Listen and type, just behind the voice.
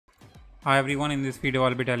Hi everyone, in this video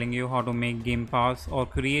I'll be telling you how to make Game Pass or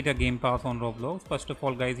create a Game Pass on Roblox. First of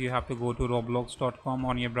all guys, you have to go to roblox.com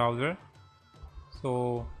on your browser.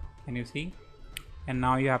 So can you see? And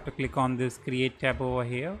now you have to click on this create tab over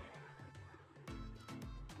here.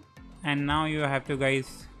 And now you have to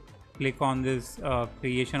guys click on this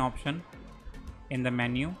creation option in the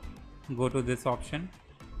menu. Go to this option.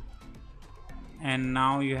 And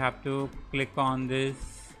now you have to click on this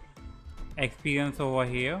experience over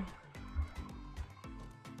here.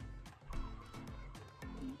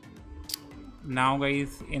 Now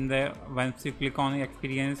guys, once you click on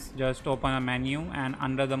experience, just open a menu and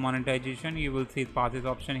under the monetization you will see passes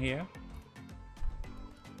option here.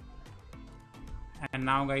 And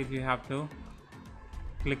now guys, you have to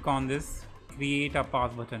click on this create a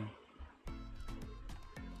pass button,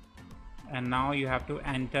 and now you have to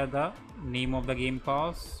enter the name of the Game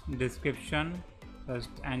Pass, description, just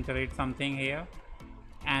enter it something here,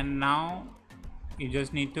 and now you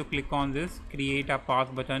just need to click on this create a pass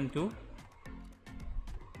button to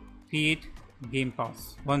create Game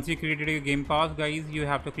Pass. Once you created your Game Pass guys, you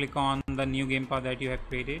have to click on the new Game Pass that you have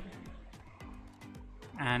created,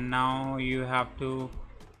 and now you have to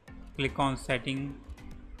click on setting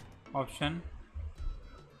option,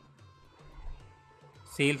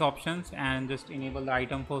 sales options, and just enable the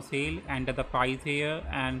item for sale, enter the price here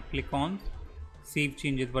and click on save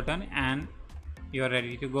changes button, and you are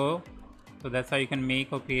ready to go. So that's how you can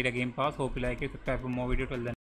make or create a Game Pass. Hope you like it. Subscribe for more video. Till then.